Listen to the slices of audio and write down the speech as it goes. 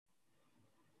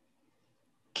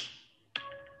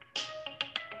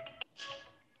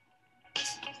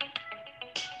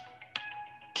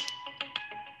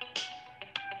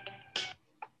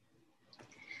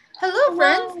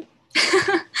Hello, friends.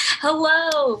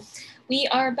 Hello. We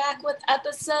are back with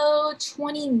episode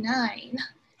 29.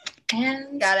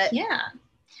 And Got it. Yeah.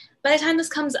 By the time this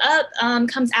comes out,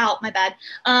 my bad.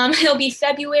 It'll be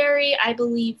February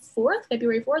 4th, I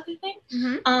think.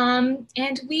 Mm-hmm.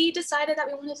 And we decided that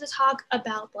we wanted to talk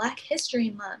about Black History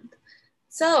Month.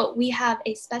 So we have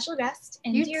a special guest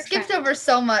and You dear skipped friend. over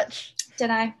so much. Did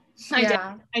I?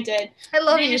 Yeah. I did. I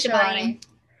love My name you, is Shivani.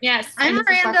 Yes. I'm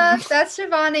Miranda. That's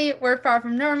Shivani. We're Far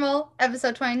From Normal,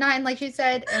 episode 29, like she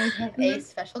said, and we have a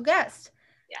special guest.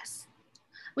 Yes.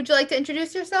 Would you like to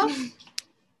introduce yourself?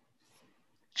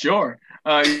 Sure.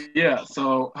 Yeah.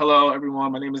 So, hello,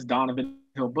 everyone. My name is Donovan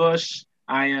Hill Bush.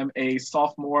 I am a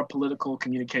sophomore political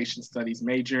communication studies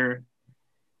major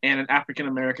and an African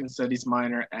American studies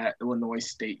minor at Illinois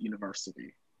State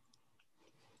University.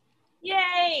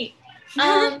 Yay!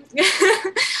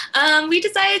 We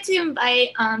decided to invite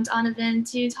Donovan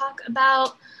to talk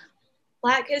about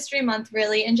Black History Month,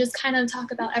 really, and just kind of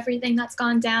talk about everything that's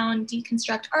gone down,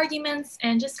 deconstruct arguments,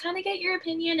 and just kind of get your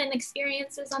opinion and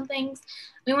experiences on things.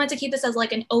 We wanted to keep this as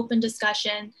like an open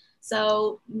discussion,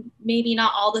 so maybe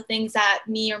not all the things that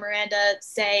me or Miranda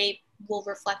say will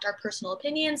reflect our personal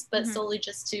opinions, but solely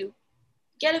just to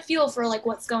get a feel for like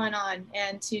what's going on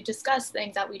and to discuss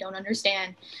things that we don't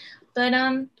understand. But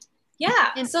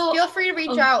yeah. And so feel free to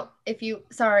reach out if you.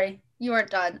 Sorry, you weren't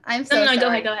done. I'm so sorry.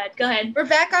 Go ahead. We're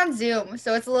back on Zoom,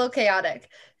 so it's a little chaotic.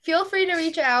 Feel free to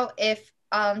reach out if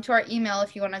to our email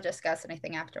if you want to discuss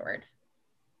anything afterward.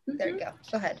 There you go.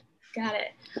 Go ahead. Got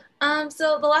it.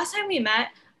 So the last time we met,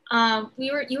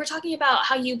 you were talking about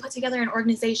how you put together an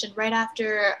organization right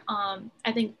after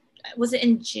I think was it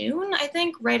in June? I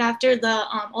think right after the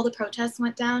all the protests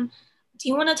went down. Do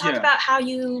you want to talk about how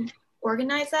you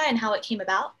organized that and how it came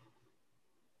about?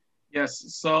 Yes.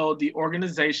 So the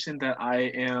organization that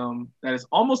that is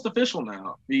almost official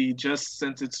now. We just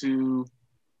sent it to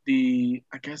the,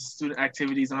 I guess, student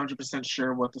activities. I'm 100%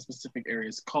 sure what the specific area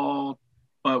is called,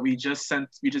 but we just sent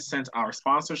our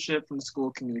sponsorship from the School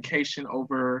of Communication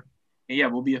over. And yeah,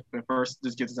 we'll be first.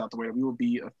 Just get this out the way. We will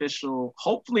be official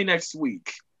hopefully next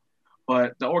week.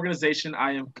 But the organization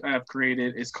I have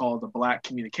created is called the Black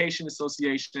Communication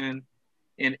Association,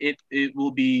 and it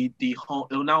will be the home.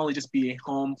 It will not only just be a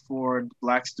home for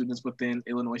Black students within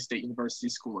Illinois State University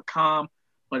School of Comm,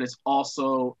 but it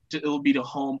will be the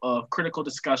home of critical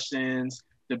discussions,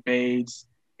 debates,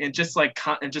 and just like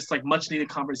much needed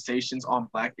conversations on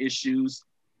Black issues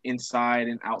inside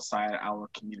and outside our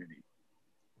community.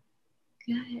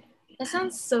 Got it. That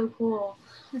sounds so cool.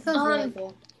 That sounds really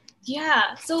cool.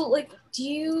 Yeah. So like, do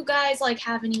you guys like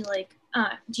have any like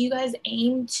do you guys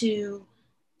aim to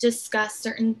discuss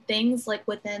certain things like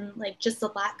within like just the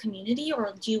Black community,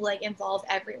 or do you like involve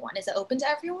everyone? Is it open to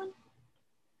everyone?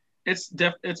 It's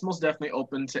most definitely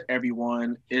open to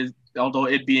everyone. Although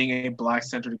it being a Black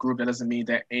centered group, that doesn't mean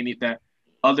that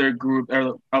other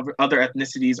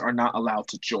ethnicities are not allowed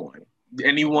to join.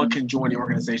 Anyone can join the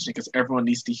organization because everyone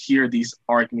needs to hear these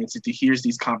arguments and to hear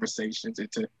these conversations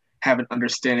and to have an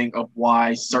understanding of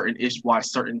why certain issues,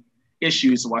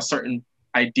 why certain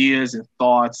ideas and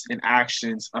thoughts and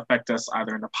actions affect us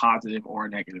either in a positive or a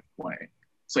negative way.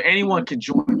 So anyone can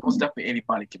join. Most definitely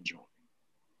anybody can join.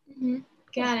 Mm-hmm.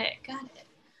 Got it.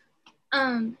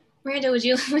 Miranda, would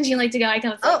you like to go? I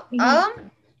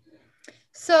can.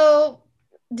 So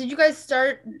did you guys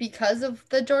start because of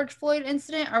the George Floyd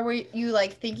incident, or were you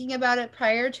like thinking about it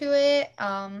prior to it?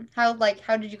 How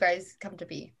did you guys come to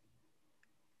be?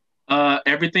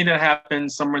 Everything that happened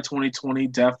summer 2020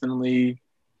 definitely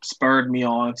spurred me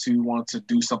on to want to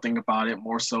do something about it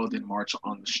more so than march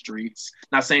on the streets.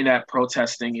 Not saying that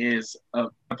protesting is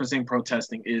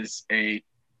a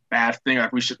bad thing.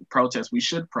 Like we should protest,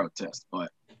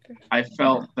 but I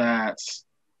felt that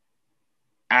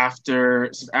after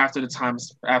the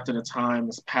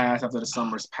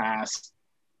summer's passed,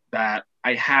 that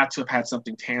I had to have had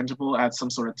something tangible,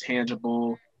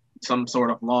 some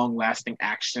sort of long-lasting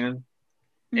action,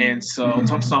 and so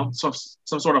some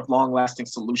sort of long-lasting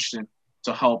solution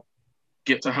to help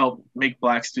make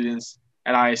Black students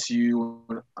at ISU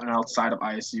and outside of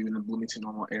ISU in the Bloomington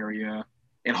Normal area,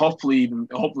 and hopefully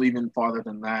even farther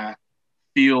than that,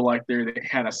 feel like they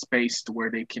had a space to where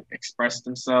they can express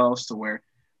themselves, to where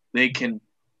they can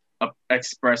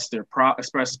express their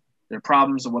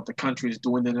problems and what the country is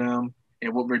doing to them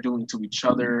and what we're doing to each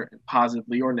other,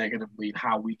 positively or negatively, and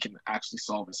how we can actually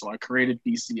solve it. So I created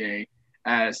BCA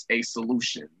as a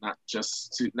solution, not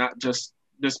just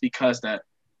because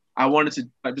I wanted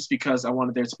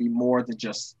there to be more than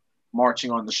just marching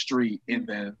on the street and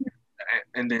then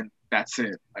that's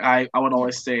it. I would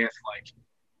always say it's like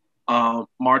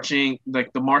Marching,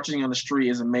 like the marching on the street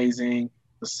is amazing.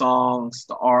 The songs,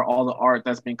 the art, all the art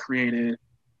that's been created,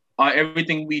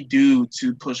 everything we do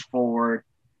to push forward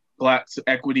Black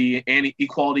equity and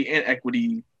equality and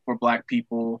equity for Black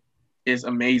people is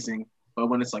amazing. But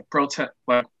when it's like protest,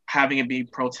 like having it be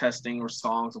protesting or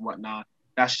songs and whatnot,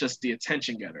 that's just the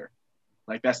attention getter.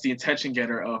 Like that's the attention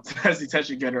getter of that's the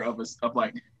attention getter of us of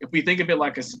like if we think of it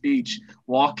like a speech,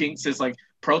 walking says like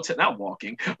protest not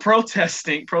walking,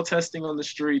 protesting on the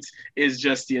streets is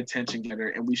just the attention getter,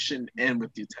 and we shouldn't end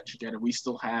with the attention getter. We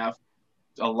still have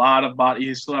a lot of body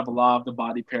you still have a lot of the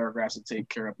body paragraphs to take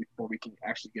care of before we can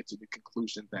actually get to the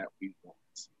conclusion that we want.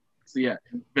 So yeah,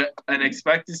 but an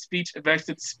expected speech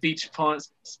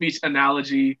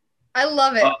analogy. I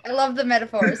love it. I love the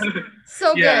metaphors.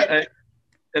 So yeah, good.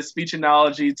 A speech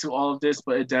analogy to all of this,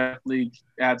 but it definitely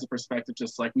adds a perspective.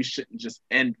 Just like we shouldn't just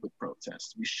end with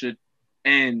protests, we should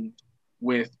end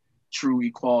with true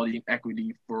equality and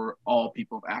equity for all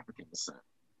people of African descent.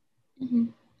 Mm-hmm.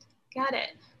 Got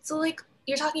it. So like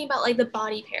you're talking about like the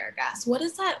body paragraphs. What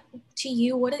is that to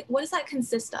you? What does that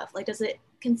consist of? Like, does it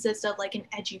consist of like an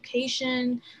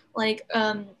education, like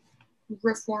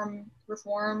reform?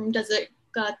 Does it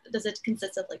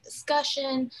consist of like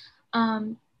discussion?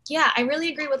 Yeah, I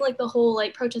really agree with like the whole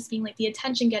like protest being like the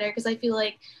attention getter, because I feel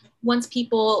like once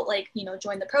people like, you know,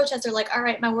 join the protest, they're like, all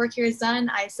right, my work here is done.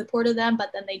 I supported them,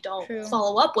 but then they don't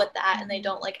follow up with that and they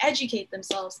don't like educate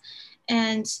themselves.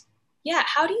 And yeah,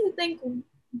 how do you think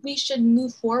we should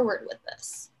move forward with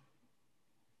this?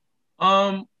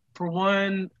 For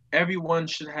one, everyone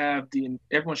should have the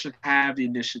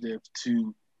initiative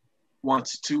to want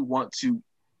to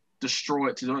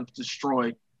destroy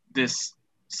this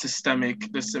systemic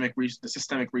reach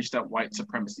that white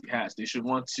supremacy has. They should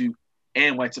want to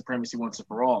end white supremacy once and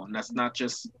for all. And that's not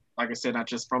just, like I said, not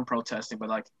just from protesting, but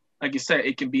like you said,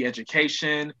 it can be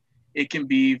education. It can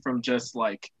be from just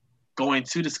like going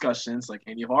to discussions, like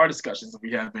any of our discussions, if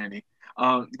we have any,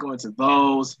 going to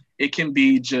those. It can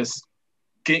be just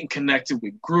getting connected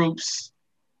with groups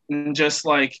and just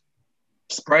like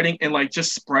spreading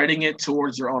it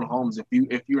towards your own homes.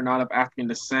 If you're not of African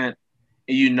descent,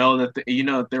 and you know that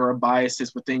there are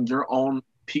biases within your own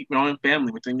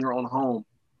family, within your own home,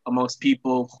 amongst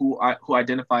people who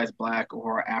identify as Black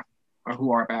or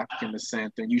who are of African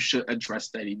descent, then you should address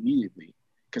that immediately,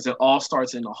 because it all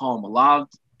starts in the home. A lot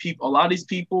of these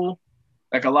people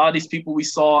we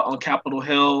saw on Capitol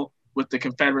Hill with the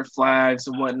Confederate flags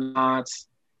and whatnot,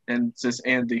 and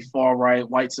the far right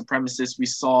white supremacists we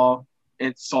saw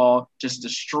just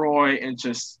destroy and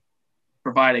just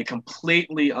provide a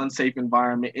completely unsafe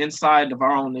environment inside of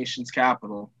our own nation's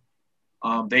capital.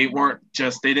 They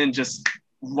didn't just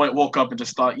woke up and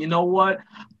just thought, you know what,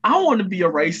 I want to be a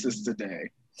racist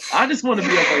today. I just want to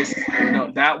be a racist. You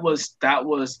know, that was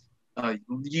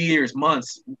years,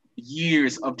 months,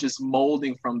 years of just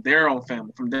molding from their own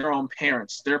family, from their own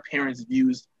parents, their parents'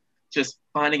 views, just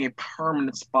finding a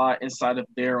permanent spot inside of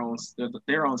their own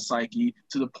psyche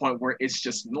to the point where it's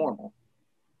just normal.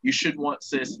 You should want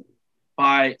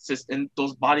and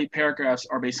those body paragraphs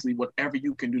are basically whatever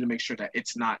you can do to make sure that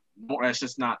it's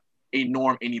just not a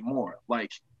norm anymore.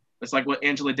 Like it's like what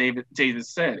Angela Davis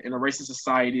said, in a racist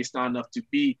society, it's not enough to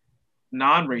be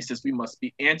non-racist, we must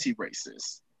be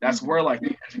anti-racist. That's where like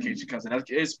the education comes in.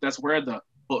 That's where the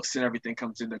books and everything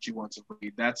comes in that you want to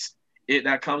read.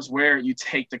 That comes where you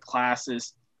take the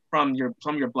classes from your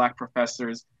Black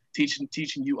professors, teaching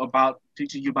you about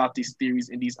these theories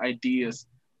and these ideas,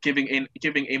 giving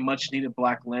a much needed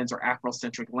Black lens or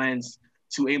Afrocentric lens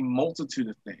to a multitude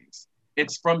of things.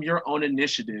 It's from your own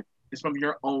initiative. It's from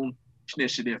your own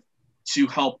initiative to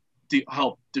help the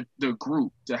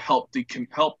group, to help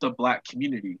the Black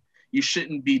community. You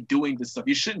shouldn't be doing this stuff.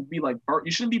 You shouldn't be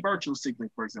virtue signaling,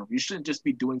 for example. You shouldn't just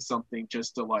be doing something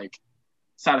just to like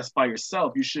satisfy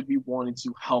yourself. You should be wanting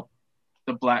to help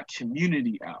the Black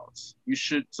community out.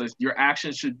 So your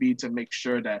actions should be to make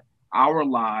sure that our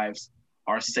lives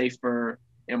are safer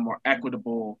and more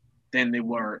equitable than they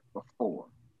were before.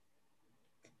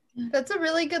 That's a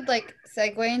really good like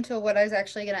segue into what I was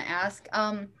actually going to ask.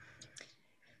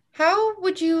 How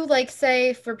would you like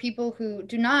say for people who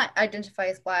do not identify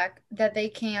as Black that they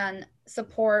can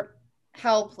support,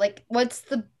 help? Like, what's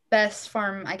the best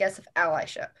form, I guess, of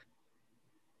allyship?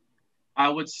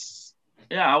 I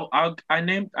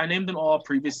named them all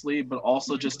previously, but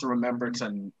also just to remember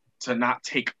to not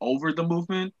take over the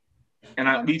movement.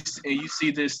 And you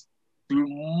see this through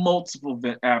multiple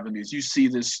avenues. You see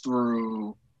this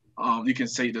through you can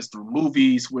say this through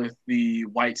movies with the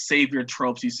white savior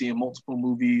tropes you see in multiple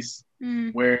movies,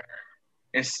 where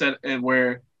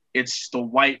it's the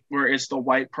white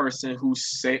person who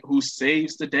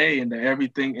saves the day, and that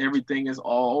everything is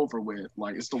all over with.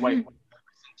 Like, it's the white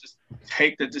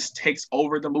just takes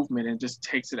over the movement and just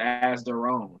takes it as their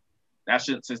own. That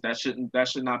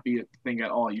should not be a thing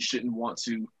at all. You shouldn't want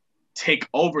to take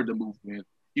over the movement.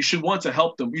 You should want to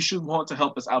help them. You should want to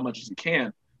help us as much as you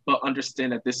can, but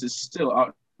understand that this is still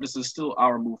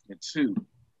our movement too.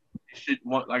 You should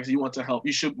want to help.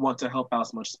 You should want to help out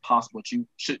as much as possible. But you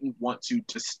shouldn't want to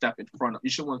just step in front of. You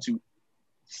should want to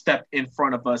step in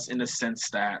front of us in the sense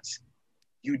that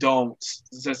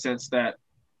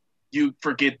you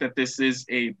forget that this is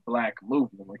a Black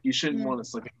movement. Like, you shouldn't want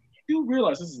us, like, you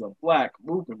realize this is a Black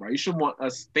movement, right? You shouldn't want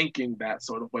us thinking that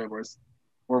sort of way,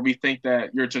 where we think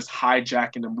that you're just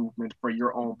hijacking the movement for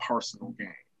your own personal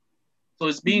gain.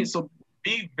 So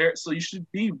you should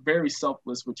be very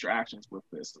selfless with your actions with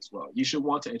this as well. You should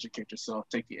want to educate yourself,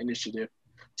 take the initiative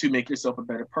to make yourself a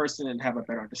better person and have a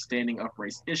better understanding of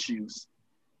race issues.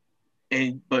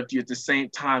 But at the same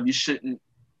time, you shouldn't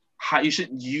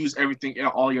use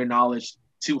all your knowledge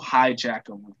to hijack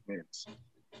a movement.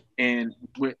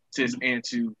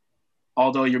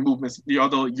 Although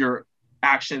your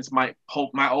actions might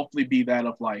hopefully be that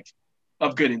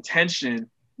of good intention,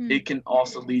 it can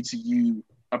also lead to you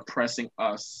oppressing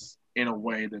us in a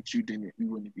way that you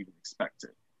wouldn't have even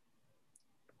expected.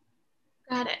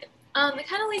 Got it. It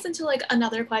kind of leads into like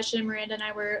another question Miranda and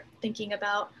I were thinking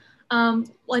about. I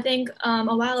think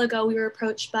a while ago we were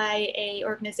approached by a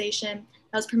organization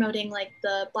that was promoting like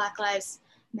the Black Lives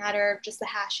Matter, just the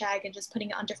hashtag, and just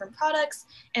putting it on different products.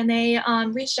 And they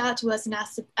reached out to us and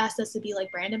asked us to be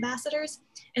like brand ambassadors.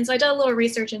 And so I did a little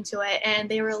research into it, and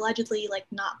they were allegedly like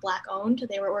not Black owned.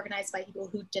 They were organized by people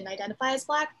who didn't identify as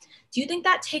Black. Do you think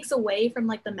that takes away from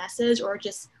like the message, or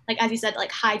just like, as you said,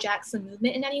 like hijacks the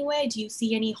movement in any way? Do you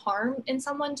see any harm in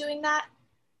someone doing that?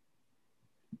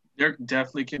 There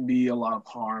definitely can be a lot of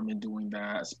harm in doing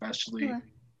that, especially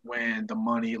when the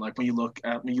money, like when you look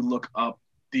up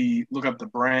the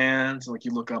brands, like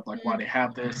you look up like why they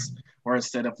have this, or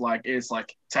instead of like it's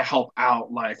like to help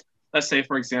out, like let's say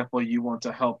for example you want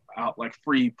to help out like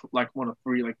free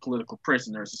political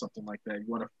prisoners or something like that. You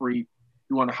want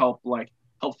to help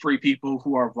free people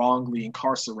who are wrongly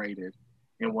incarcerated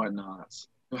and whatnot.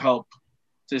 To help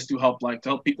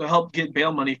people get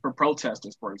bail money for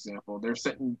protesters, for example. They're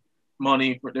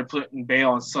putting bail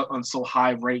on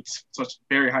such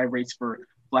very high rates for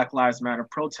Black Lives Matter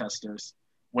protesters,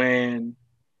 when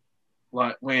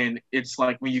it's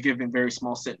like when you give in very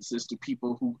small sentences to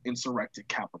people who insurrected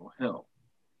Capitol Hill.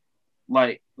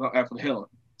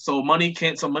 So money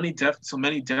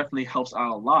definitely helps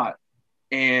out a lot.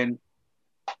 And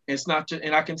it's not just,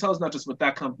 and I can tell it's not just with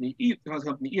that company either.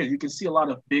 You can see a lot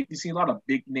of big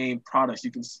name products.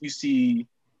 You see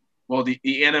the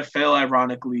NFL,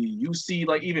 ironically, you see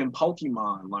like even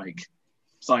Pokemon, like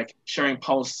it's like sharing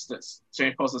posts that's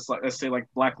like, let's say like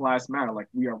Black Lives Matter, like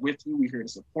we are with you, we're here to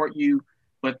support you,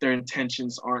 but their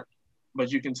intentions aren't.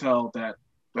 But you can tell that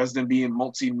as them being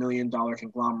multi-million-dollar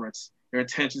conglomerates, their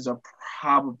intentions are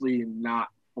probably not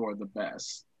for the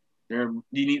best. It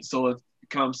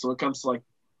comes to like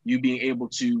you being able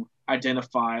to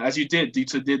identify, as you did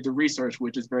the research,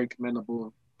 which is very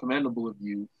commendable of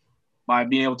you, by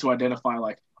being able to identify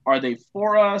like, are they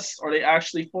for us? Are they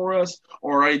actually for us?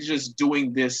 Or are they just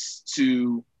doing this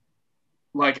to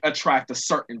like attract a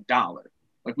certain dollar?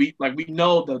 Like we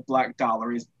know the Black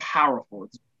dollar is powerful.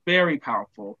 It's very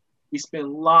powerful. We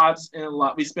spend lots and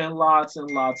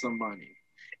lots of money.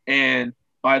 And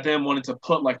by them wanting to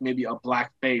put like maybe a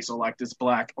Black face or like this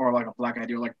Black or like a Black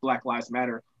idea or like Black Lives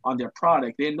Matter on their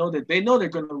product, they know they're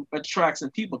going to attract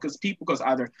some people, because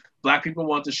either Black people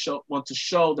want to show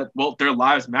that their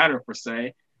lives matter per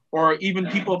se, or even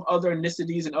people of other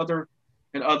ethnicities and other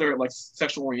like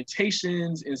sexual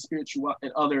orientations and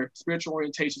other spiritual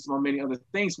orientations, among many other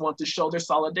things, want to show their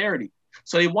solidarity.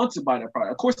 So they want to buy that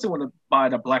product. Of course, they want to buy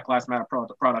the Black Lives Matter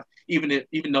product, even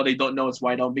though they don't know it's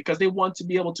white owned, because they want to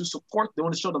be able to support. They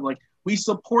want to show them like, we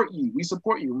support you.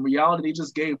 In reality, they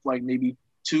just gave like maybe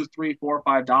 $2, $3, $4,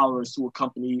 $5 to a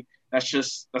company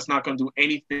that's not going to do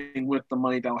anything with the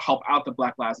money that will help out the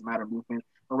Black Lives Matter movement,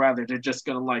 or rather, they're just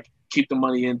going to like keep the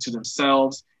money into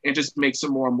themselves and just make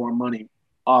some more and more money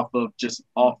off of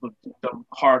the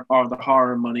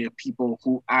hard money of people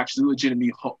who actually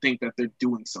legitimately think that they're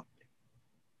doing something.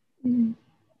 Mm-hmm.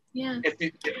 Yeah.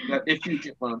 If you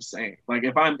get what I'm saying, like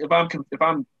if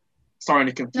I'm starting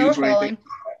to confuse or anything,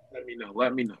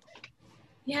 let me know.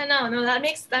 Yeah, no, that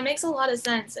makes a lot of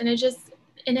sense, and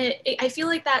I feel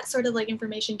like that sort of like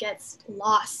information gets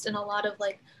lost in a lot of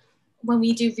like when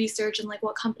we do research and like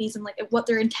what companies and like what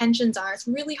their intentions are, it's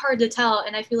really hard to tell.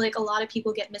 And I feel like a lot of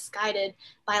people get misguided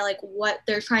by like what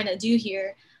they're trying to do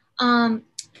here.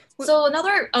 So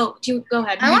do you go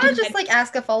ahead? I want to just like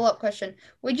ask a follow-up question.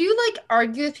 Would you like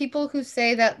argue with people who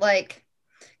say that like,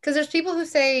 because there's people who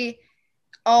say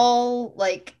all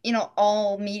like, you know,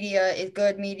 all media is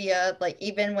good media, like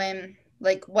even when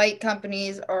like white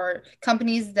companies or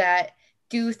companies that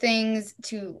do things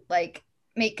to like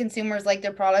make consumers like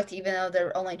their product even though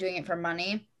they're only doing it for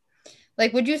money.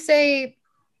 Like, would you say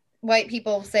white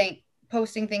people saying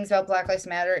posting things about Black Lives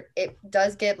Matter, it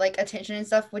does get like attention and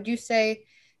stuff? Would you say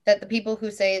that the people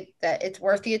who say that it's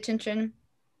worth the attention,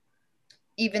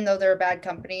 even though they're a bad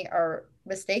company, are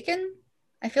mistaken?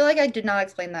 I feel like I did not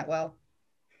explain that well.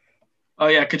 Oh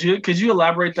yeah, could you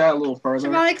elaborate that a little further?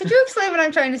 Shivani, could you explain what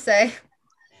I'm trying to say?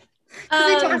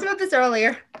 We talked about this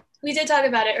earlier. We did talk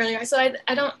about it earlier. So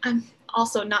I'm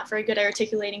also not very good at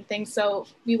articulating things, so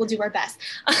we will do our best.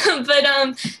 But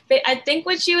I think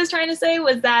what she was trying to say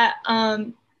was that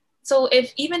so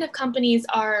even if companies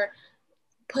are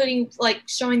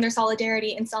showing their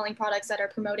solidarity and selling products that are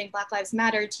promoting Black Lives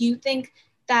Matter, do you think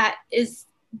that is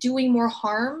doing more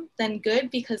harm than good?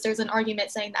 Because there's an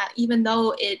argument saying that even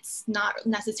though it's not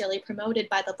necessarily promoted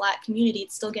by the Black community,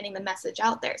 it's still getting the message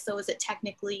out there. So is it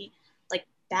technically like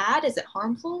bad? Is it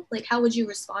harmful? Like, how would you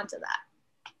respond to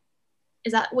that?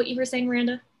 Is that what you were saying,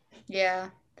 Miranda?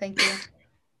 Yeah, thank you.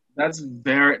 That's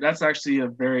actually a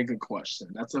very good question.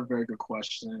 That's a very good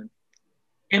question.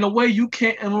 In a way, you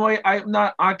can't. In a way, I'm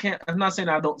not saying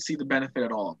I don't see the benefit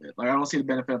at all of it. Like, I don't see the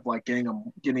benefit of like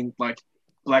getting like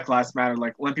Black Lives Matter.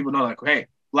 Like, letting people know, like, hey,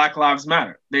 Black Lives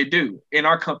Matter. They do, and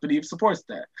our company supports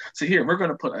that. So here, we're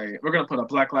gonna put a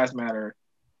Black Lives Matter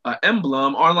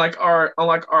emblem on like our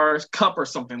cup or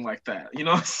something like that. You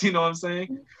know what I'm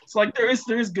saying? So like there is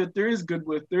good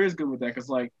with that, because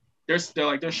like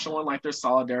they're showing like their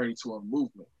solidarity to a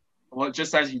movement. Well,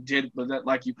 just as you did, but that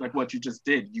like what you just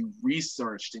did, you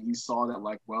researched and you saw that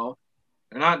like, well,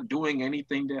 they're not doing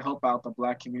anything to help out the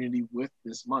Black community with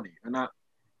this money. They're not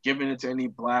giving it to any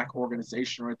Black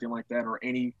organization or anything like that, or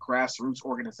any grassroots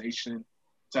organization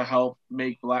to help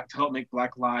make Black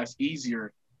lives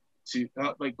easier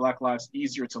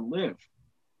to live.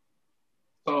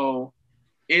 So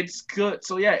it's good.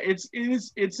 So yeah, it's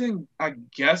in, I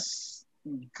guess,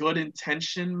 good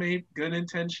intention.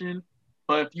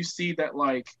 But if you see that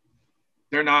like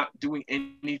they're not doing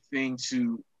anything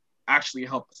to actually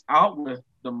help us out with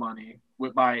the money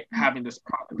by having this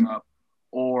product up,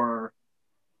 or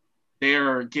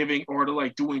they're giving, or they're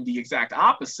like doing the exact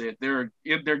opposite. They're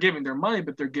giving their money,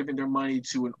 but they're giving their money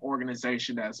to an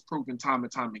organization that's proven time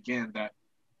and time again that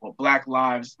Black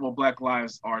lives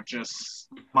are just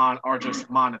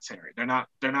monetary. They're not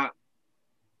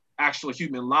actual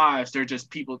human lives. They're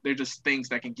just people. They're just things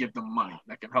that can give them money,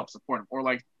 that can help support them. Or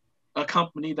like a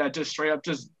company that just straight up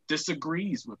just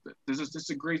disagrees with it.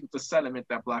 Disagrees with the sentiment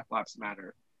that Black Lives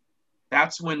Matter.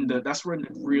 That's when the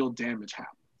real damage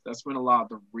happens. That's when a lot of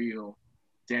the real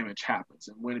damage happens,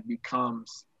 and when it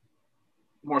becomes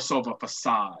more so of a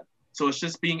facade. So it's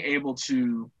just being able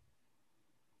to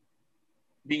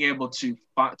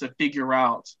figure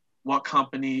out what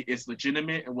company is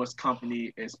legitimate and what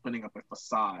company is putting up a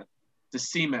facade to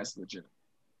seem as legitimate.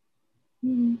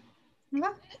 Mm-hmm.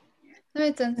 Yeah, that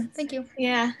makes sense. Thank you.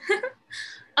 Yeah.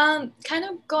 Kind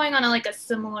of going on a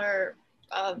similar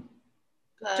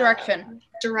direction.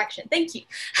 Thank you.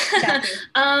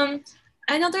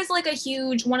 I know there's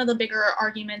one of the bigger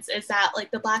arguments is that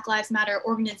like the Black Lives Matter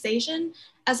organization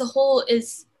as a whole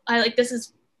is, this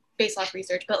is based off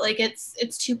research, but like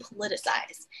it's too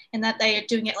politicized, and that they are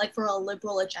doing it like for a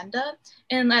liberal agenda,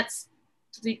 and that's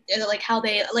like how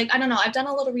they I don't know. I've done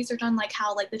a little research on like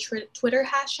how like the Twitter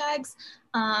hashtags,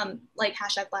 like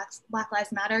hashtag Black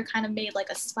Lives Matter, kind of made like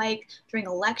a spike during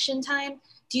election time.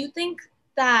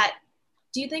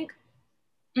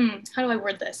 How do I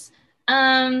word this?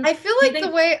 I feel like the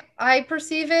way I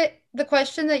perceive it, the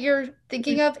question that you're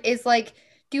thinking of is like,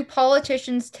 do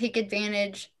politicians take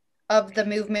advantage of the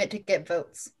movement to get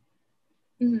votes?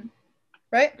 Mm-hmm.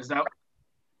 Right? Is that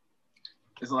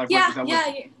yeah.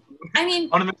 I mean,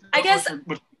 I guess.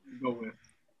 Go with?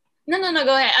 No,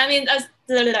 go ahead. I mean,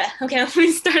 okay, let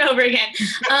me start over again.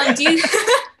 Do you?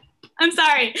 I'm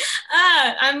sorry.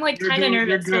 I'm like kind of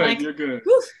nervous. You're good.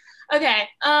 Whew. Okay.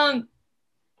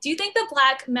 Do you think the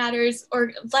Black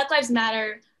Lives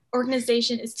Matter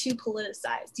organization is too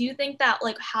politicized? Do you think that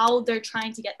like how they're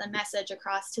trying to get the message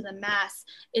across to the mass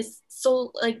is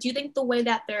so like? Do you think the way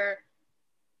that they're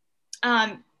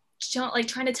trying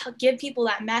to give people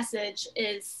that message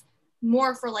is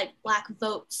more for like Black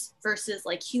votes versus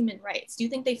like human rights? Do you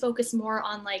think they focus more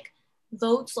on like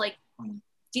votes? Like,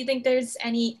 do you think there's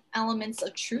any elements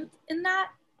of truth in that?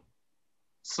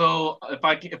 So if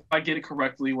I get it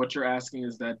correctly, what you're asking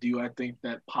is that do I think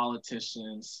that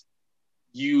politicians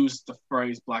use the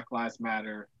phrase Black Lives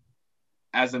Matter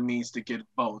as a means to get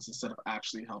votes instead of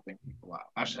actually helping people out,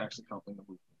 actually helping the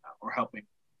movement out, or helping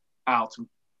out,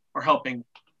 or helping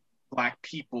Black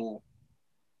people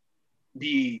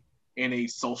be in a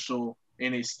social,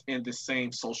 in the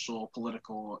same social,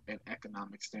 political, and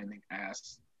economic standing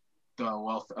as a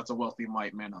wealthy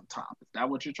white man on top. Is that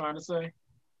what you're trying to say?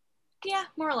 Yeah,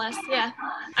 more or less. Yeah,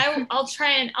 I'll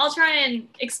try and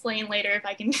explain later if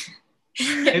I can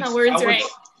get my words right.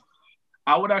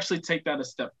 I would actually take that a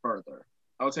step further.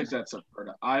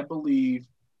 I believe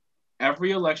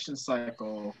every election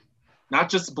cycle, not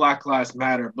just Black Lives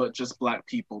Matter, but just Black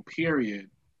people, period,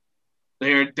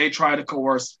 they try to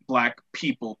coerce Black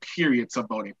people, period, to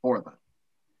voting for them.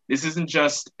 This isn't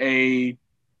just a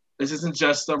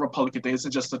Republican thing. This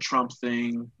isn't just a Trump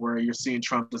thing where you're seeing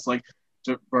Trump just like,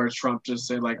 where Trump just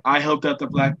say like, I hope that the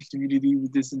Black community,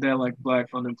 this and that, like Black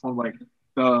unemployment, like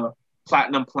the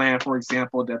Platinum Plan, for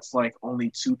example, that's like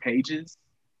only 2 pages.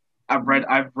 I've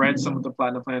read some of the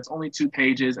Platinum Plan. It's only 2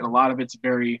 pages, and a lot of it's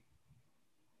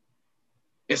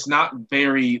not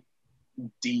very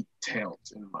detailed,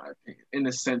 in my opinion, in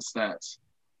the sense that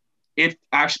it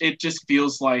just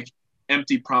feels like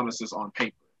empty promises on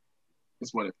paper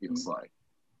is what it feels like.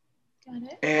 Got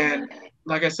it. And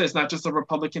like I said, it's not just a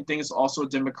Republican thing, it's also a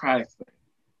Democratic thing.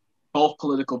 Both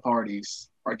political parties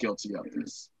are guilty of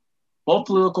this. Both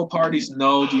political parties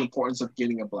know the importance of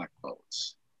getting a Black vote.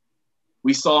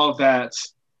 We've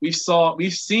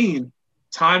seen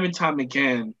time and time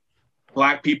again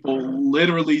Black people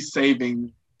literally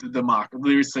saving the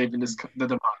democracy in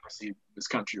this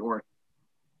country, or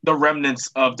the remnants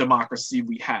of democracy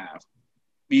we have.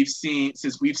 We've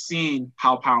seen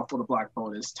how powerful the Black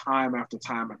vote is time after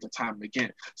time after time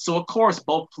again. So of course,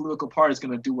 both political parties are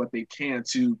going to do what they can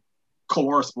to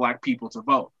coerce Black people to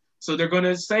vote. So they're going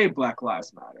to say Black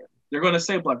Lives Matter. They're going to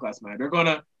say Black Lives Matter. They're going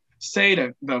to say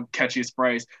the catchiest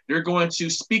phrase. They're going to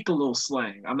speak a little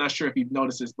slang. I'm not sure if you've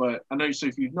noticed this, but I'm not sure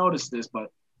if you've noticed this,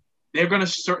 but they're going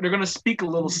to speak a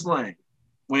little slang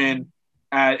when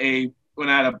at a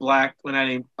Black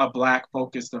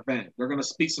focused event. They're going to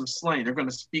speak some slang. They're going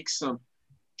to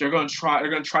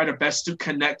try their best to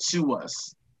connect to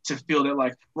us, to feel that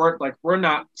like we're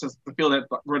not, to feel that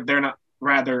they're not,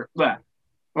 rather blah.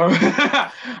 But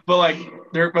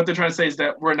they're trying to say is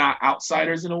that we're not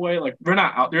outsiders in a way. Like they're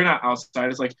not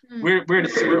outsiders. Like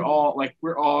we're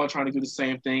all trying to do the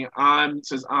same thing.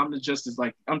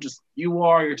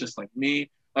 You're just like me.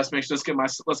 Let's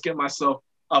get myself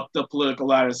up the political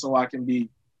ladder so I can be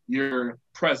your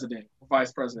president,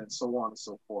 vice president, so on and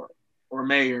so forth, or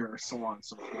mayor, so on and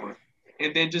so forth,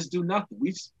 and then just do nothing.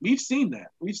 We've seen that.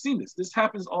 We've seen this. This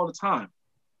happens all the time.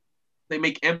 They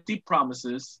make empty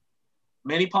promises.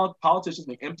 Many politicians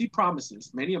make empty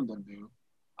promises. Many of them do.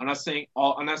 I'm not saying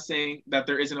that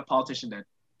there isn't a politician that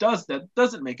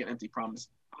doesn't make an empty promise.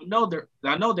 I know there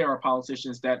are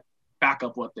politicians that back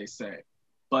up what they say,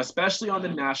 but especially on the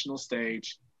national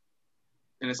stage,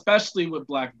 and especially with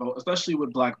Black votes,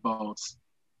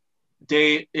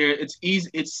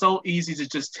 it's so easy to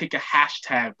just take a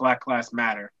hashtag Black Lives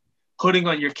Matter, putting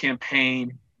on your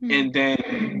campaign, and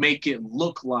then make it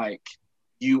look like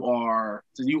you are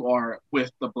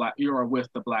with the Black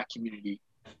community,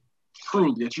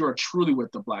 that you are truly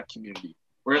with the Black community.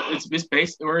 Where it's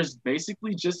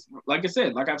basically just like I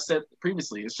said, like I've said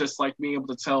previously, it's just like being able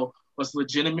to tell what's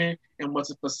legitimate and what's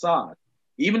a facade.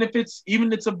 Even if it's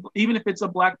a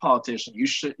Black politician, you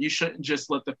shouldn't just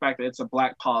let the fact that it's a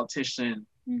Black politician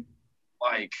you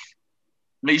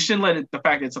shouldn't let the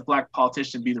fact that it's a Black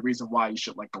politician be the reason why you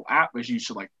should go out, but you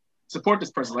should support this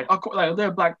person. They're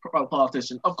a Black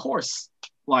politician. Of course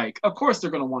they're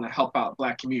going to want to help out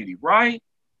Black community, right?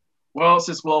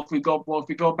 If we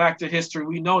go back to history,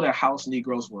 we know that House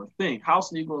Negroes were a thing.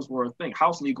 House Negroes were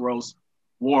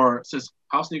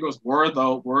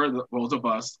those of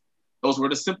us. Those were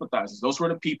the sympathizers. Those were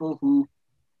the people who,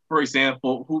 for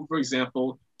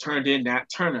example, turned in Nat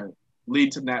Turner,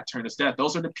 lead to Nat Turner's death.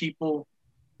 Those are the people.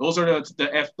 Those are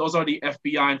the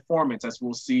FBI informants, as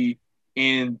we'll see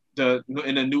in the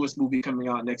newest movie coming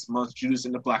out next month, Judas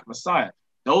and the Black Messiah.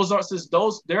 Although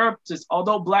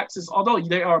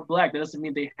they are Black, that doesn't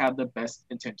mean they have the best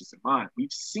intentions in mind.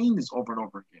 We've seen this over and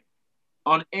over again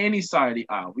on any side of the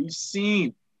aisle. We've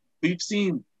seen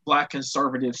Black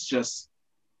conservatives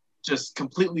just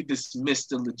completely dismiss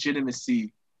the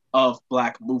legitimacy of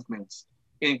Black movements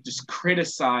and just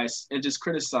criticize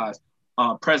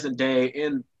present day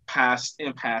and past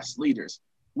leaders.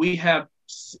 We have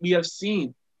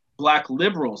seen Black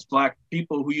liberals, Black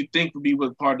people who you think would be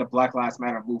part of the Black Lives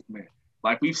Matter movement.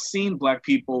 Like, we've seen Black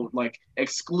people like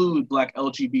exclude Black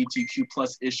LGBTQ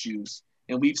plus issues,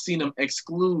 and we've seen them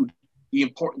exclude the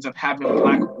importance of having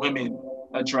Black women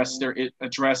address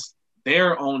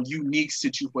their own unique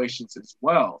situations as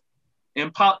well.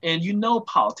 And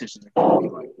politicians are going to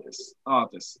be like this.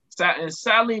 And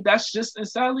sadly,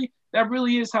 that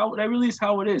really is how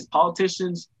it is.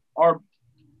 Politicians are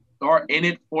in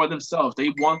it for themselves. They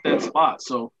want that spot.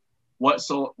 So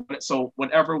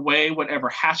whatever way, whatever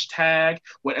hashtag,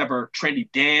 whatever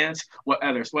trendy dance,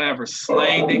 whatever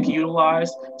slang they can utilize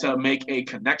to make a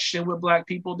connection with Black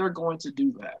people, they're going to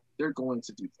do that.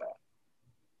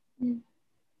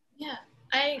 Yeah,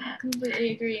 I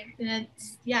completely agree. And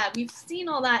we've seen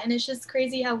all that, and it's just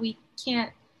crazy how we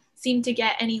can't seem to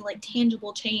get any like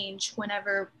tangible change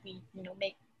whenever we,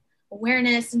 make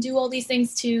awareness and do all these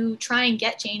things to try and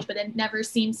get change, but it never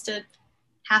seems to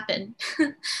happen.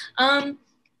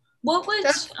 What would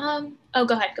oh,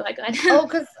 go ahead. Oh,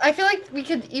 because I feel like we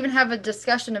could even have a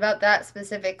discussion about that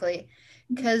specifically,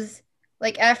 because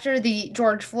like after the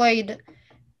George Floyd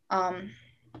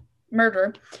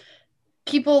murder,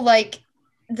 people like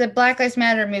the Black Lives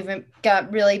Matter movement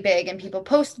got really big, and people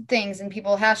posted things, and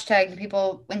people hashtagged, and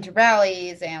people went to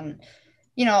rallies, and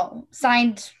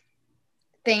signed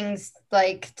things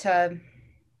like to,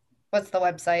 what's the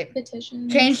website? Petition.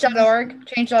 Change.org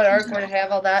where to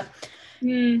have all that.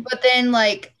 But then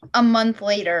like a month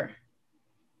later,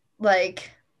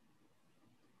 like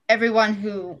everyone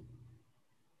who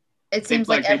it seems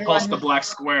like they post the black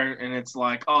square and it's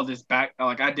like, oh, this back,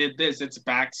 like I did this, it's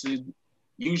back to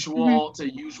usual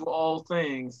old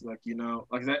things, like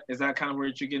like that. Is that kind of where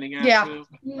you're getting at? Yeah. Too?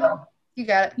 Yeah, you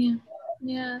got it.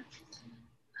 Yeah.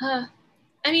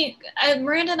 I mean,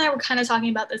 Miranda and I were kind of talking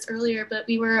about this earlier, but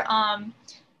we were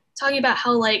talking about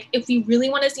how like if we really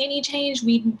want to see any change,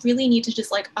 we really need to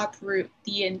just like uproot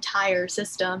the entire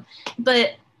system.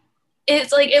 But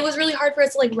it's like it was really hard for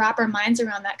us to like wrap our minds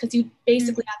around that, because you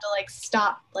basically have to like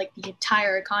stop like the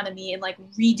entire economy and like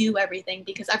redo everything,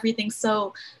 because everything's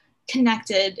so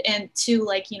connected and to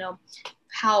like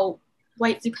how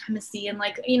white supremacy and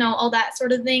like all that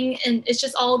sort of thing, and it's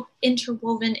just all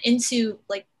interwoven into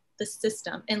like the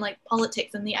system and like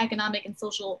politics and the economic and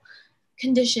social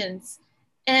conditions.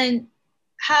 And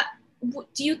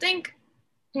do you think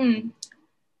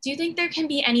there can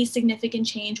be any significant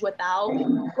change without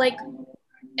like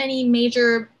any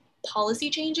major policy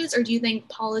changes, or do you think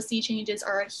policy changes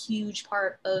are a huge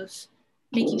part of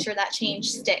making sure that change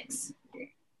sticks?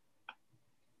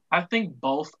 I think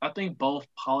both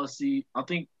policy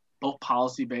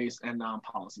based and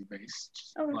non-policy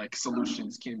based like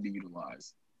solutions can be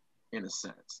utilized in a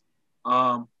sense.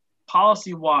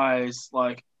 Policy wise,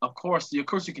 like of course you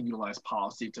can utilize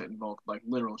policy to invoke like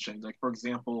literal change. Like for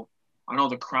example, I know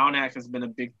the Crown Act has been a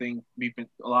big thing.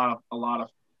 A lot of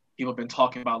people have been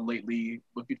talking about lately.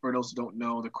 But for those who don't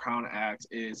know, the Crown Act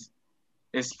is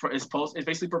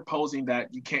basically proposing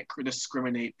that you can't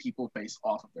discriminate people based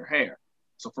off of their hair.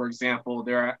 So, for example,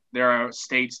 there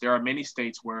are many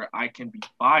states where I can be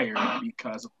fired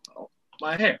because of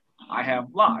my hair. I have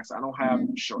locks. I don't have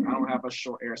a short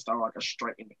hairstyle, like a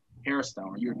straightened hairstyle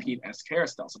or European-esque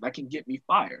hairstyle. So that can get me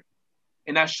fired,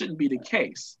 and that shouldn't be the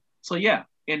case. So yeah,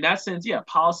 in that sense, yeah,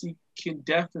 policy can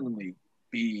definitely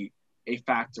be a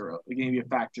factor of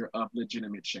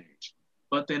legitimate change.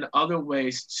 But then other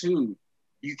ways too.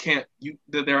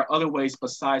 There are other ways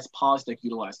besides policy that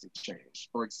utilize to change.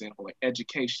 For example, like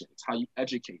education. It's how you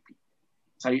educate people.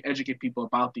 It's how you educate people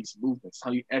about these movements. How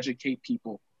you educate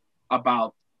people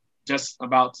about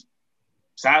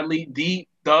sadly the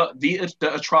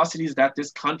atrocities that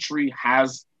this country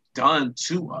has done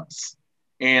to us.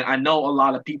 And I know a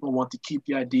lot of people want to keep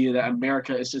the idea that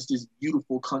America is just this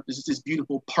beautiful country, it's just this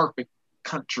beautiful, perfect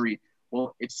country.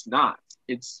 Well, it's not.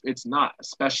 It's not,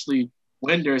 especially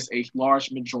when there's a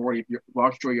large majority of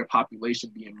your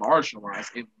population being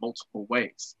marginalized in multiple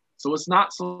ways. So it's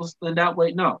not, so in that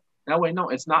way, no,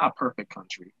 it's not a perfect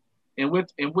country. And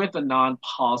with the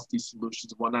non-policy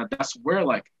solutions and whatnot, that's where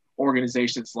like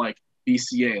organizations like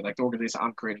BCA, like the organization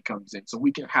I'm creating, comes in. So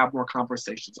we can have more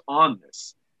conversations on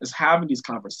this. It's having these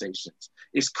conversations.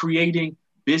 It's creating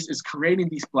these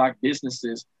Black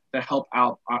businesses that help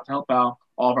out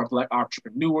all of our Black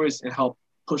entrepreneurs and help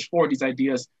push forward these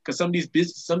ideas, because some of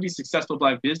these successful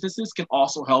Black businesses can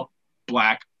also help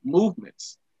Black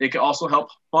movements. They can also help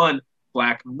fund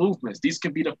Black movements. These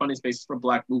could be the funding spaces for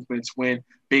Black movements when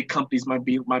big companies might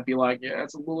be like, yeah,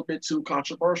 it's a little bit too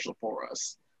controversial for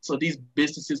us. So these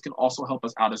businesses can also help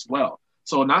us out as well.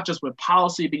 So not just with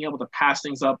policy, being able to pass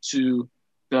things up to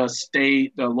the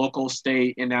state, the local,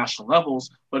 state, and national levels,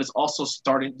 but it's also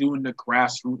starting doing the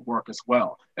grassroots work as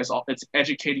well. It's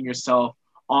educating yourself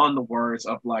on the words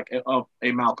of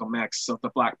a Malcolm X, of the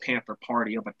Black Panther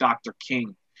Party, of a Dr.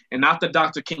 King, and not the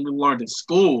Dr. King we learned in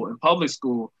school, in public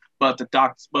school, but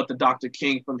the Dr.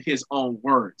 King from his own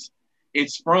words.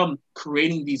 It's from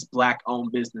creating these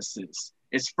Black-owned businesses.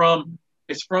 It's from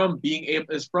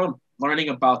learning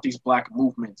about these Black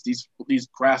movements, these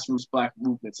grassroots Black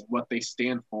movements and what they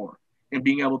stand for, and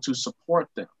being able to support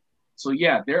them. So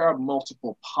yeah, there are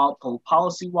multiple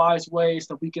policy-wise ways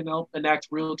that we can help enact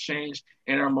real change,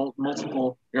 and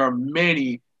there are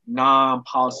many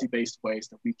non-policy-based ways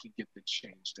that we can get the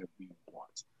change that we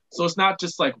want. So it's not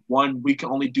just like we can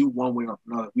only do one way or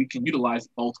another. We can utilize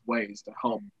both ways to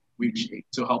help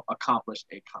accomplish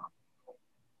a common goal.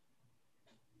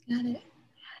 Got it.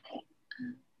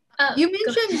 You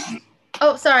mentioned.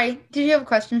 Oh, sorry. Did you have a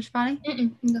question, Shivani?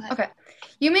 Go ahead. Okay.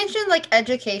 You mentioned like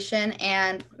education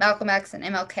and Malcolm X and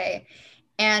MLK,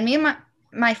 and me and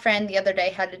my friend the other day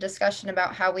had a discussion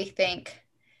about how we think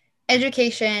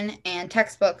education and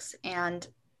textbooks and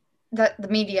the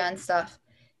media and stuff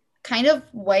kind of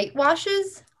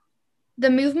whitewashes the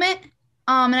movement.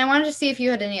 And I wanted to see if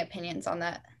you had any opinions on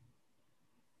that.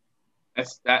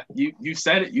 You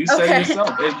said it. You said it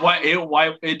yourself. It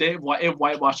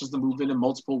whitewashes the movement in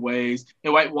multiple ways. It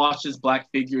whitewashes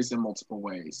Black figures in multiple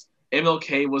ways.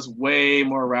 MLK was way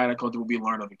more radical than we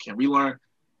learned of King. We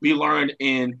learned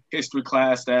in history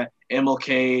class that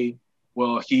MLK,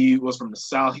 well, he was from the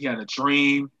South. He had a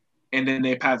dream, and then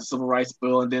they passed the Civil Rights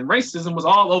Bill, and then racism was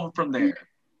all over from there.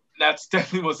 That's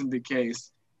definitely wasn't the case.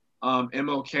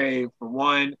 MLK, for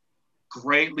one,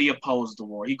 greatly opposed the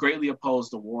war. He greatly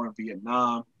opposed the war in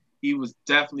Vietnam. He was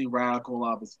definitely radical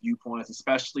of his viewpoints,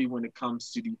 especially when it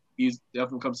comes to the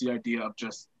idea of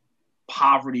just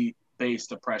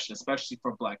poverty-based oppression, especially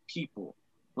for Black people.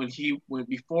 When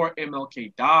before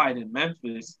MLK died in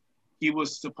Memphis, he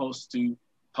was supposed to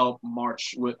help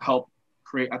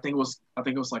create. I think it was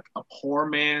like a poor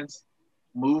man's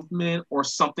movement or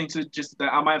something to just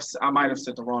that. I might have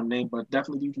said the wrong name, but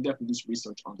definitely you can definitely do some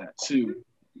research on that too.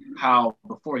 How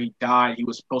before he died, he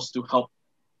was supposed to help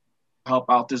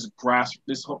out this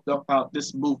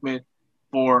movement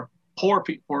for poor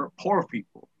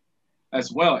people as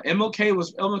well. MLK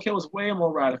was way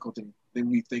more radical than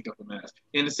we think of him as.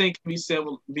 And the same can be said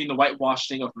with being the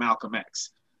whitewashing of Malcolm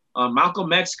X.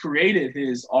 Malcolm X created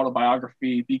his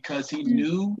autobiography because he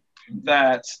knew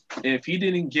that if he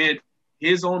didn't get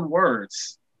his own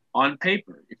words on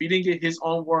paper, if he didn't get his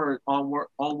own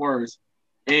words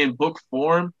in book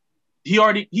form, he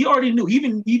already knew. He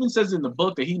even says in the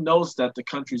book that he knows that the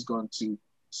country's going to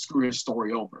screw his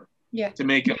story over. Yeah. To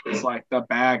make him like the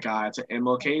bad guy, to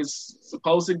MLK's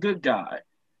supposed good guy.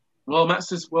 Well, Matt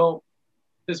says,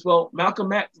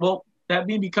 Malcolm X. Well, that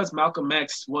being because Malcolm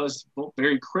X was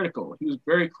very critical. He was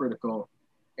very critical,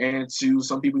 and to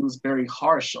some people, he was very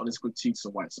harsh on his critiques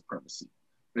of white supremacy.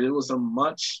 But it was a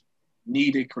much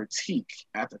needed critique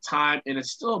at the time, and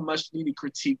it's still a much needed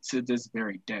critique to this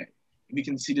very day. We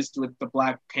can see this with the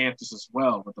Black Panthers as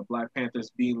well, with the Black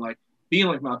Panthers being like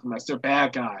Malcolm X. They're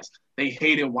bad guys. They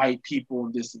hated white people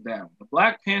and this and that. The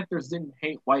Black Panthers didn't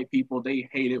hate white people. They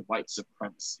hated white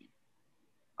supremacy.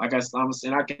 I guess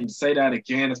and I can say that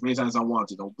again as many times as I want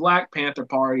to. The Black Panther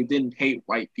Party didn't hate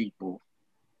white people.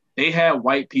 They had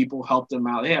white people help them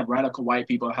out. They had radical white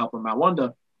people help them out. One of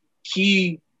the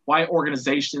key white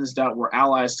organizations that were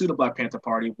allies to the Black Panther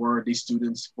Party were the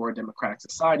Students for a Democratic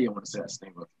Society. I want to say that's the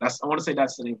name of it. I want to say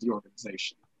that's the name of the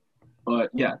organization. But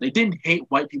yeah, they didn't hate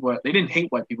white people. They didn't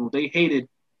hate white people. They hated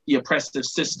the oppressive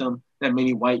system that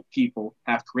many white people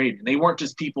have created. They weren't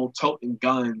just people toting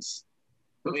guns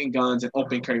and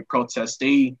open carry protests.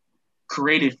 They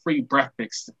created free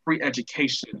breakfast, free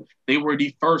education. They were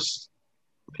the first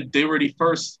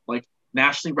like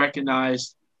nationally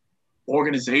recognized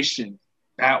organization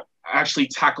that actually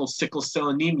tackled sickle cell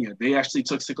anemia. They actually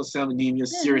took sickle cell anemia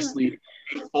seriously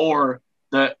before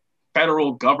the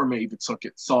federal government even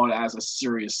saw it as a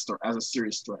serious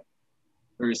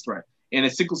threat. And the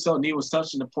sickle cell anemia was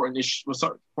such an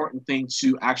important thing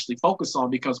to actually focus on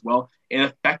because, well, it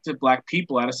affected Black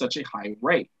people at such a high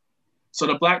rate. So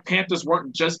the Black Panthers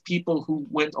weren't just people who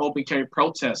went to open carry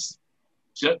protests.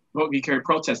 They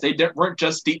weren't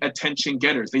just the attention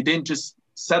getters. They didn't just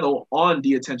settle on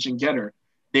the attention getter.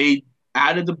 They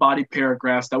added the body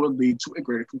paragraphs that would lead to a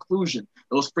greater conclusion.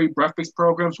 Those free breakfast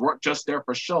programs weren't just there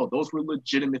for show. Those were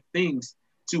legitimate things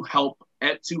to help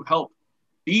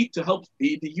feed the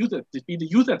youth at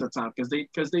the time,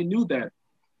 because they knew that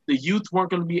the youth weren't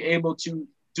going to be able to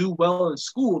do well in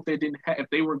school if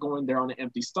they were going there on an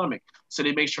empty stomach. So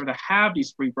they made sure to have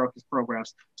these free breakfast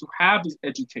programs, to have these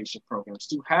education programs,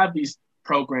 to have these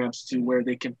programs to where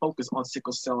they can focus on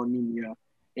sickle cell anemia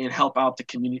and help out the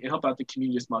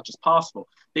community as much as possible.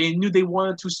 They knew they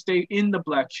wanted to stay in the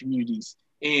Black communities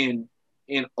in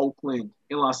Oakland,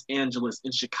 in Los Angeles,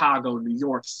 in Chicago, New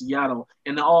York, Seattle,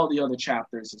 and all the other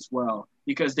chapters as well,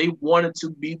 because they wanted to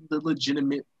be the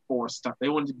legitimate force stuff. They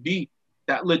wanted to be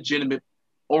that legitimate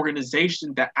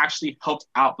organization that actually helped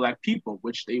out Black people,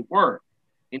 which they were.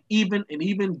 And even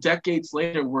decades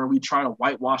later, where we try to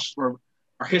whitewash, where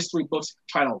our history books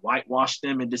try to whitewash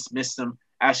them and dismiss them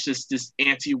as just this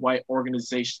anti-white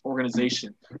organization.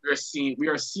 We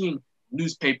are seeing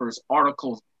newspapers,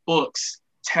 articles, books,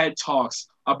 TED Talks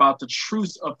about the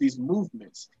truth of these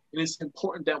movements. And it's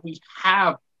important that we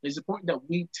tell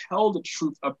the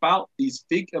truth about these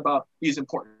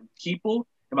important people,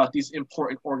 about these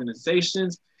important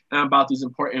organizations, and about these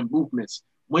important movements.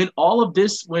 When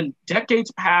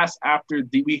decades pass after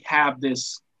we have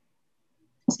this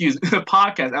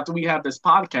podcast,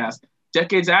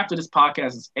 decades after this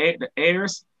podcast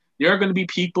airs, there are going to be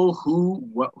people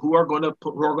who are going to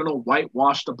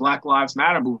whitewash the Black Lives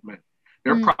Matter movement.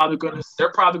 They're probably going to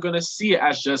see it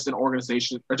as just an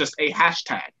organization or just a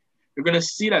hashtag. They're going to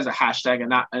see it as a hashtag and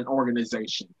not an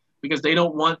organization, because they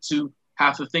don't want to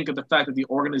have to think of the fact that the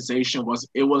organization was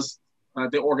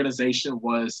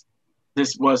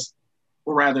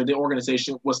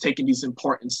taking these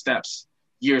important steps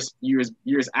years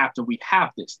after we have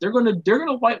this. They're gonna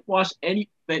whitewash anything.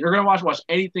 They're gonna whitewash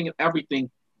anything and everything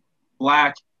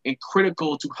Black and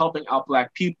critical to helping out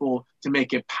Black people to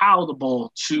make it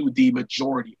palatable to the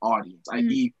majority audience,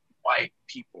 i.e. white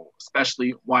people,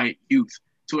 especially white youth,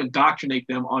 to indoctrinate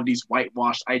them on these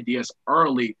whitewashed ideas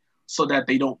early so that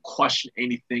they don't question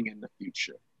anything in the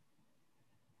future.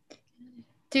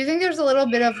 Do you think there's a little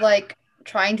bit of like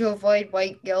trying to avoid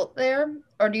white guilt there,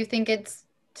 or do you think it's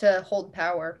to hold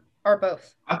power, or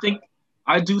both? I think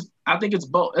it's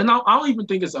both, and I don't even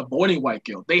think it's avoiding white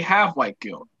guilt. They have white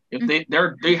guilt. If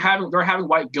they're having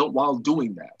white guilt while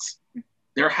doing that,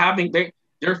 they're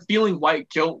feeling white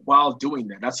guilt while doing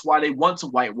that. That's why they want to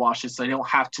whitewash it, so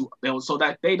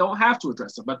that they don't have to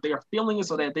address it. But they are feeling it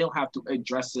so that they don't have to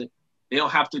address it. They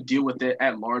don't have to deal with it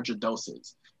at larger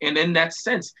doses. And in that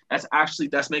sense,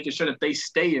 that's making sure that they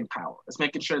stay in power. That's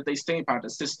making sure that they stay in power. The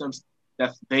systems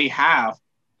that they have,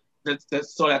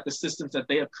 so that the systems that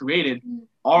they have created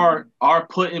are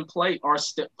put in place,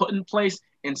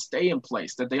 and stay in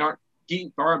place. That they aren't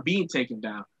being taken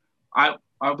down. I'm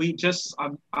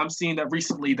seeing that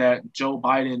recently that Joe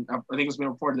Biden, I think it's been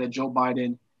reported that Joe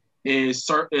Biden is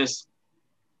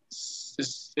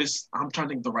I'm trying to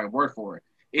think of the right word for it.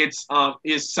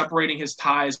 Is separating his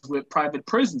ties with private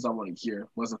prisons. I want to hear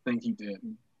was a thing he did,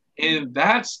 and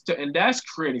that's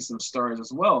creating some stirs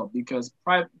as well, because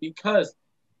the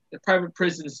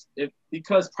prison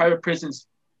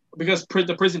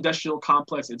industrial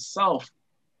complex itself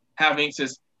having to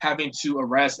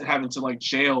arrest and having to like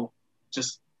jail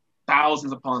just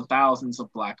thousands upon thousands of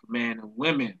Black men and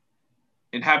women,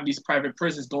 and having these private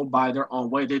prisons go by their own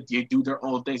way. They do their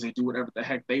own things. They do whatever the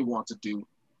heck they want to do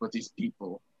with these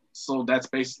people. So that's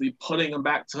basically putting them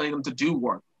back, telling them to do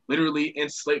work, literally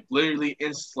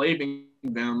enslaving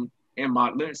them in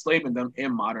modern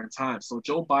times. So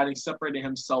Joe Biden separating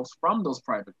himself from those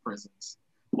private prisons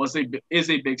is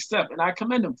a big step, and I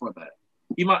commend him for that.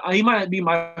 He might have been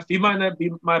my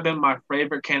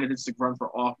favorite candidate to run for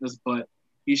office, but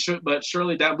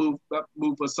surely that move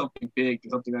was something big,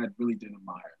 something that I really did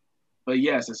admire. But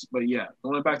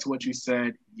going back to what you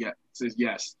said,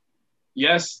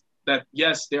 yes,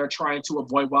 they're trying to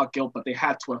avoid white guilt, but they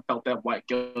had to have felt that white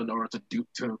guilt in order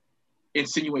to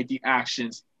insinuate the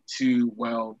actions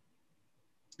to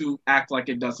act like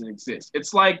it doesn't exist.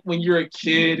 It's like when you're a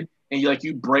kid and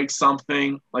you break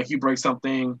something,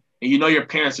 and you know your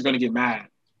parents are going to get mad.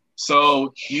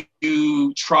 So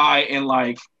you try and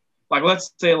let's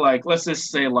just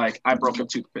say I broke a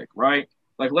toothpick, right?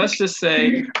 Like, let's just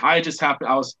say I just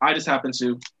happened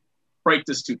to break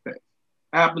this toothpick.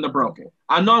 I happen to broke it.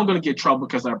 I know I'm going to get trouble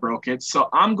because I broke it. So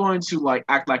I'm going to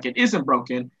act like it isn't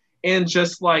broken and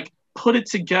just put it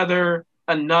together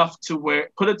enough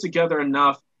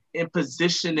and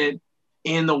position it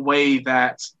in a way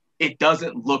that it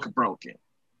doesn't look broken.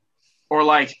 Or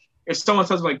if someone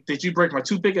says did you break my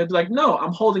toothpick? I'd be like, no,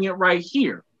 I'm holding it right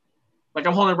here. Like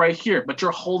I'm holding it right here, but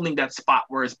you're holding that spot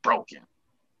where it's broken.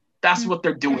 That's what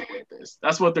they're doing with this.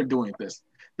 That's what they're doing with this.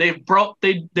 They broke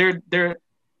the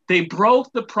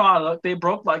product. They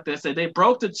broke, like they said, they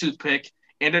broke the toothpick,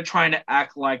 and they're trying to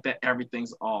act like that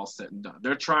everything's all said and done.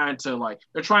 They're trying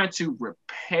to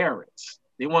repair it.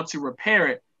 They want to repair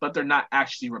it, but they're not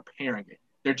actually repairing it.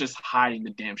 They're just hiding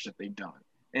the damn shit they've done.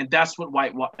 And that's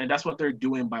what they're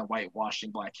doing by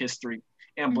whitewashing Black history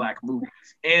and Black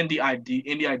movements and the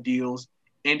ideals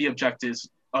and the objectives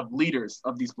of leaders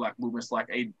of these Black movements, like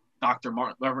a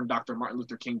Reverend Dr. Martin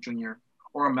Luther King Jr.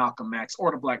 or a Malcolm X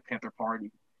or the Black Panther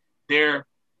Party. They're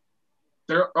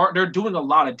doing a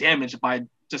lot of damage by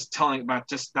just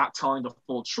not telling the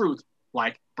full truth,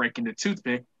 like breaking the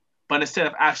toothpick. But instead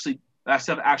of actually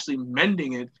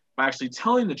mending it by actually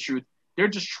telling the truth, they're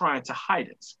just trying to hide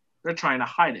it. They're trying to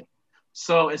hide it.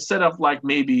 So instead of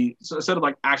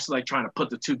actually like trying to put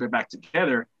the toothpick back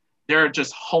together, they're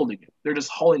just holding it. They're just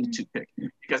holding the toothpick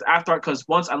because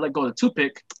once I let go of the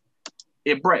toothpick,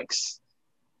 it breaks.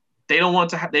 They don't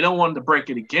want to break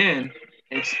it again,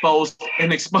 expose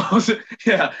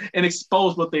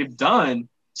what they've done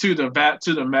to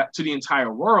the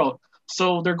entire world.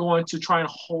 So they're going to try and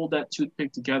hold that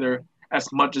toothpick together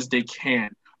as much as they can,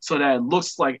 so that it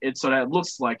looks like it's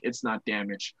not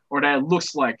damaged, or that it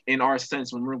looks like, in our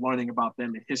sense, when we're learning about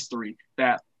them in history,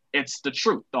 that it's the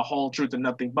truth, the whole truth, and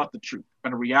nothing but the truth.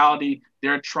 But in reality,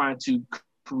 they're trying to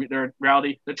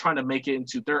make it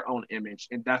into their own image,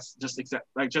 and that's just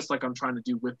like I'm trying to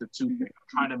do with the toothpick. I'm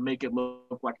trying to make it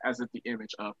look like as if the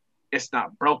image of it's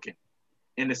not broken,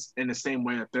 in the same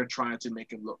way that they're trying to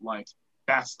make it look like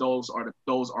those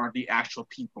are the actual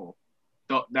people.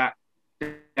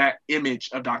 That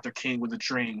image of Dr. King with a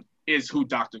dream is who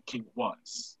Dr. King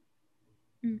was.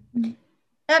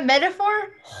 That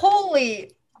metaphor? Holy,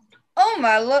 oh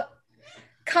my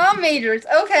comm majors.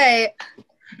 Okay.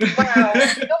 Wow.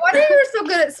 No wonder you were so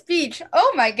good at speech.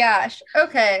 Oh my gosh.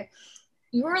 Okay.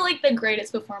 You were like the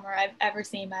greatest performer I've ever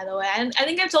seen, by the way. And I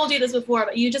think I've told you this before,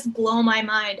 but you just blow my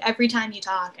mind every time you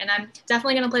talk. And I'm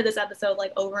definitely gonna play this episode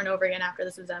like over and over again after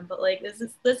this is done. But like this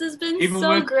has been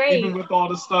great. Even with all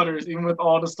the stutters in the but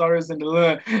so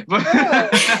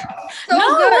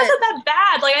no, good. It wasn't that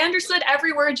bad. Like I understood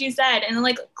every word you said, and then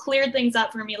like cleared things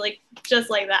up for me, like just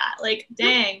like that. Like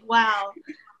dang, wow.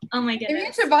 Oh my goodness. Amy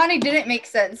and Shivani didn't make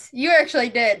sense. You actually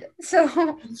did.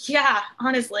 So yeah,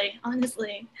 honestly.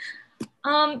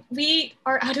 We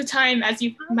are out of time, as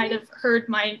you might have heard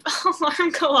my alarm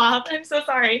go off. I'm so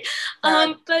sorry.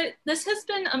 But this has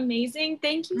been amazing.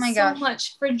 Thank you so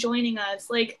much for joining us.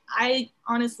 Like, I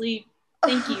honestly,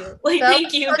 thank you. Like,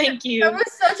 thank you. That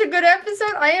was such a good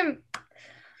episode.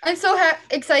 I'm so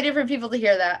excited for people to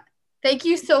hear that. Thank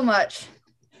you so much.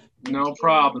 No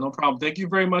problem. Thank you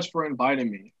very much for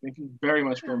inviting me. Thank you very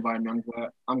much for inviting me.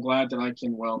 I'm glad that I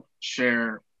can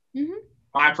share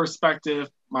my perspective,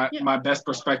 my best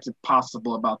perspective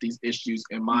possible about these issues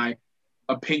and my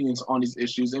opinions on these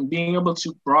issues, and being able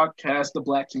to broadcast the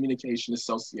Black Communication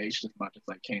Association as much as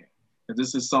I can. And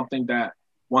this is something that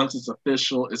once it's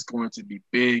official, is going to be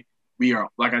big. We are,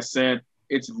 like I said,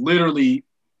 it's literally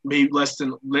maybe less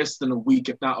than a week,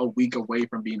 if not a week away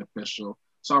from being official.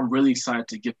 So I'm really excited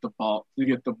to get the ball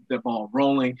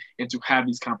rolling, and to have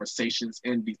these conversations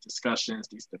and these discussions,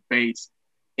 these debates,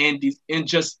 and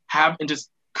just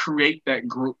create that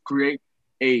group, create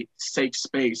a safe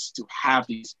space to have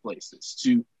these places,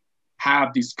 to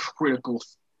have these critical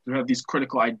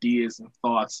ideas and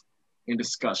thoughts and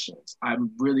discussions.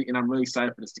 I'm really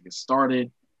excited for this to get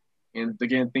started. And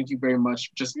again, thank you very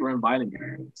much just for inviting me.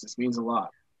 This means a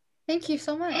lot. Thank you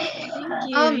so much. Thank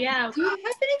you. Yeah. Do you have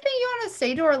anything you want to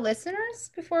say to our listeners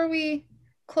before we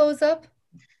close up?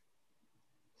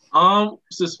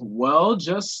 Just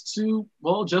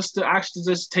to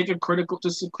actually take a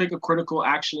critical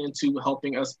action into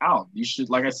helping us out. You should,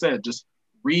 like I said, just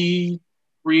read,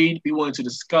 be willing to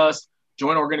discuss,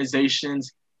 join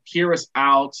organizations, hear us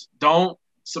out. Don't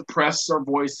suppress our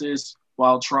voices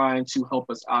while trying to help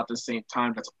us out at the same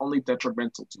time. That's only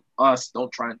detrimental to us.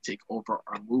 Don't try and take over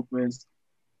our movements.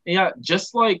 And yeah,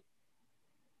 just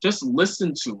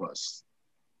listen to us.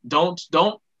 Don't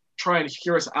try and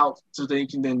hear us out so that you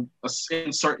can then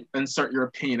insert your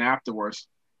opinion afterwards.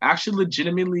 Actually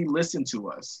legitimately listen to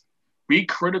us. Be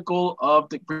critical of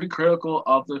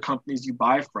the companies you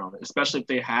buy from, especially if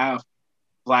they have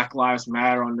Black Lives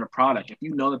Matter on their product. If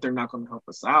you know that they're not going to help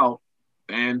us out,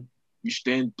 then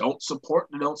don't support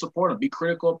them. Be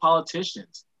critical of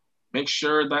politicians. Make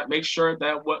sure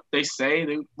that what they say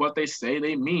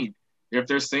they mean. If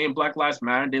they're saying Black Lives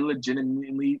Matter, they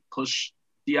legitimately push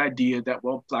the idea that,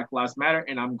 well, Black Lives Matter,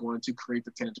 and I'm going to create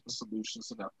the tangible solution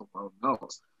so that the world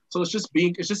knows. So it's just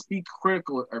be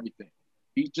critical of everything.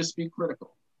 Just be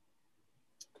critical.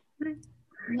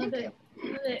 Love it.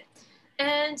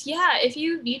 And yeah, if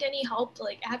you need any help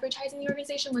like advertising the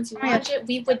organization once you launch it,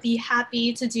 we would be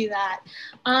happy to do that.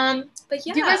 But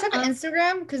yeah. Do you guys have an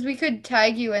Instagram? Because we could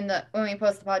tag you in when we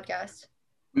post the podcast.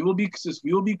 We will be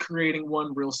creating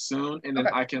one real soon, and then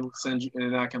I can send you,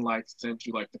 and then I can send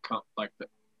you I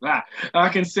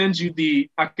can send you the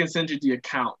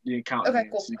account name,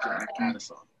 cool. so you can add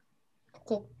us on.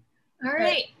 Cool. All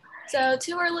right. So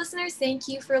to our listeners, thank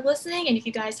you for listening. And if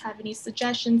you guys have any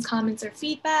suggestions, comments, or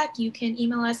feedback, you can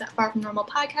email us at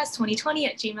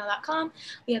farfromnormalpodcast2020@gmail.com.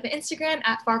 We have an Instagram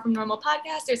at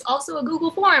farfromnormalpodcast. There's also a Google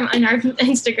form on our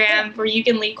Instagram where you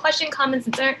can leave questions, comments,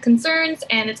 and concerns,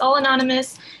 and it's all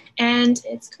anonymous. And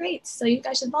it's great. So you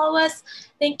guys should follow us.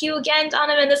 Thank you again,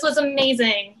 Donovan. This was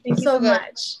amazing. Thank you so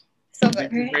much. So good.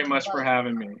 Thank you very much for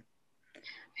having me.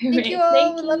 Thank you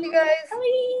all. Love you guys.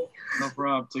 Bye. No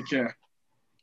problem. Take care.